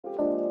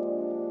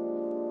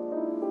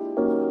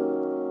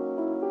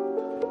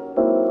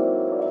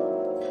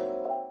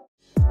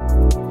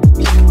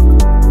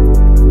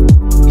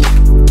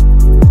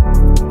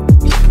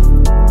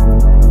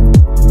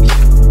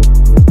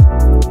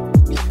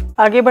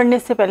आगे बढ़ने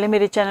से पहले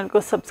मेरे चैनल को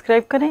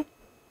सब्सक्राइब करें,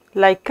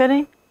 लाइक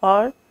करें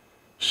और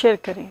शेयर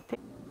करें।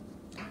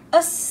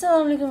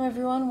 अस्सलाम वालेकुम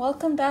एवरीवन,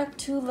 वेलकम बैक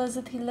टू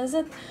लज़्ज़त ही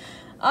लज़्ज़त।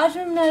 आज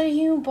मैं बना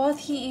रही हूँ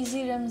बहुत ही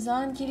इजी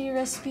रमज़ान के लिए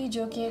रेसिपी,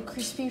 जो कि है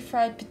क्रिस्पी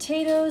फ्राइड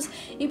पोटैटोज़।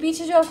 ये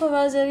पीछे जो आपको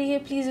आवाज़ आ रही है,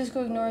 प्लीज़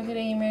इसको इग्नोर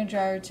करें, ये मेरा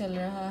ड्रायर चल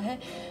रहा है,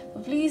 तो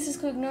प्लीज़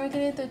इसको इग्नोर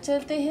करें। तो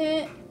चलते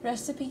हैं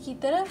रेसिपी की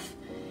तरफ।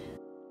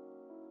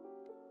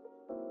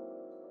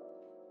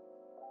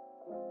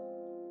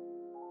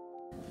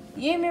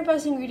 ये मेरे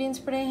पास इंग्रेडिएंट्स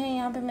पड़े हैं।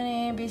 यहाँ पे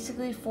मैंने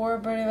बेसिकली 4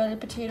 बड़े वाले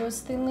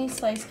पोटैटोज़ थिनली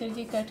स्लाइस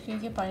करके कट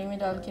करके पानी में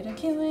डाल के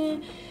रखे हुए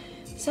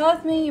हैं।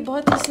 साथ में ये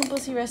बहुत ही सिंपल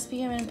सी रेसिपी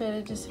है, मैंने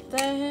पहले जैसे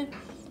बताया है।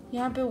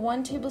 यहाँ पे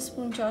 1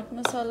 टेबलस्पून चाट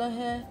मसाला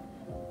है,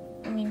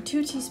 I mean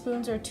 2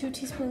 teaspoons or 2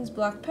 teaspoons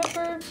black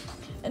pepper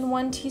and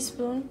 1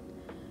 teaspoon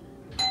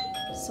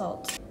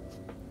salt।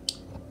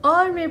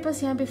 और मेरे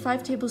पास यहाँ पे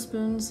 5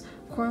 tablespoons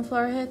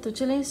cornflour है। तो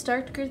चलें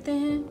स्टार्ट करते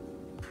हैं।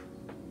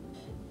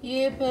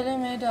 ये पहले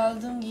मैं डाल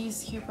दूँगी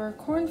इसके ऊपर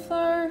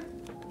cornflour,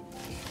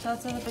 साथ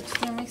साथ अच्छी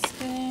तरह मिक्स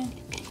करें।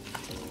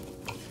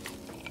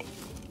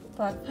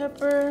 black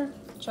pepper,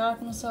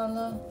 chaat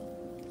masala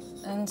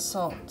and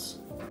salt।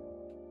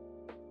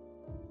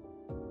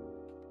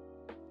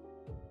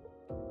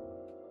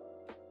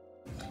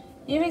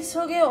 ये मिक्स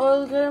हो गया,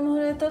 ऑयल गर्म हो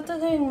रहा है, तब तक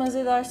हम एक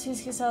मज़ेदार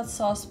चीज़ के साथ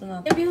सॉस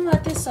बनाते हैं। अभी हम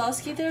आते हैं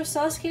सॉस की तरफ।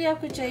 सॉस के लिए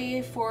आपको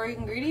चाहिए 4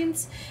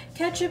 ingredients: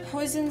 ketchup,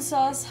 hoisin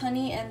sauce,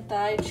 honey and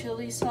Thai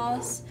chilli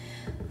sauce.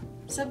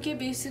 सबके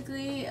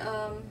बेसिकली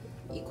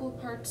इक्वल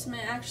पार्ट्स में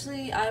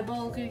एक्चुअली आई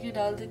बॉल करके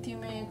डाल देती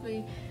हूँ, मैं कोई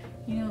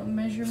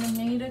मेजरमेंट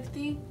नहीं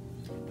रखती।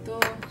 तो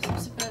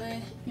सबसे पहले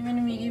ये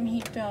मैंने मीडियम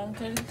हीट पे ऑन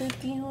कर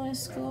देती हूँ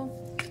इसको।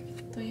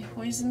 तो ये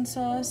hoisin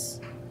sauce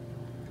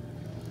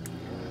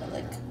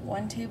like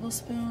 1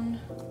 tablespoon,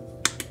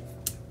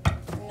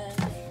 and then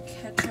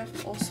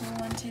ketchup also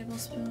 1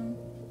 tablespoon,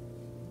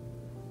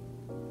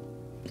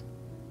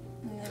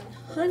 and then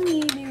honey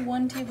भी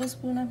 1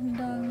 tablespoon आपने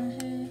डालना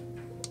है,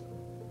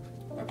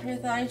 और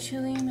फिर थाई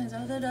चिली मैं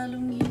ज़्यादा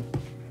डालूंगी।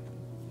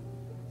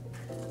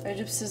 और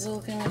जब सिजल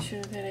करना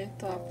शुरू करे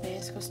तो आपने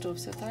इसको स्टोव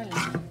से उतार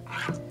लेना।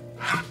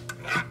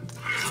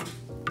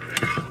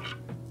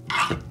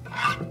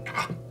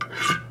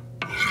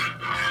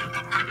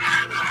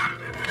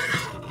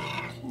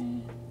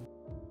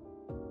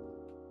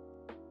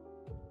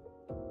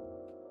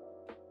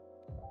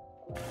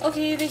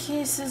 ओके,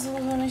 देखिए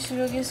सिजल होने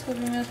शुरू हो गया, इसको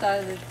भी मैं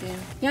उतार देती हूँ।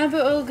 यहाँ पे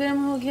ऑयल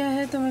गर्म हो गया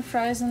है, तो मैं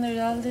फ्राइज़ अंदर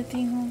डाल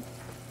देती हूँ।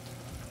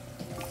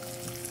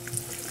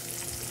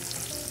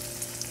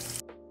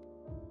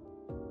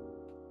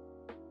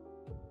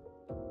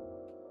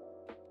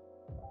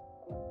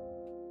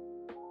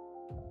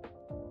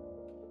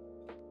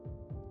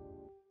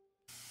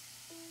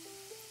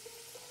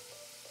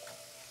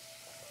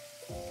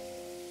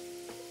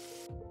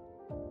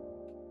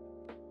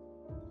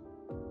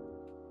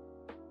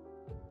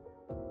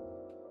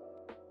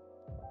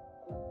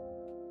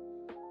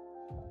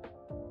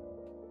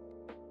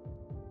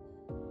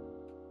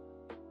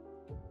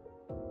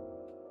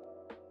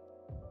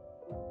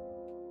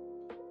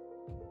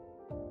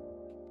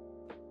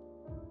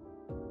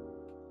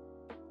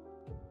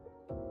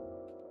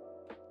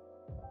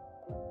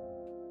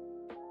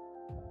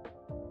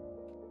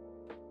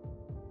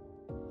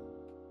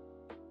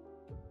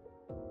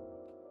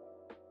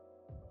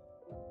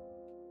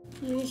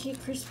 ये देखिए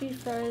crispy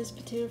fries,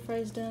 potato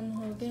fries done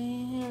हो गए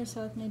हैं, और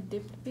साथ में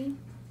डिप भी।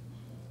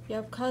 ये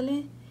आप खा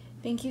लें।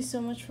 Thank you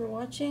so much for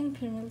watching.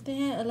 फिर मिलते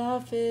हैं। अल्लाह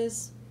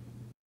हाफिज़।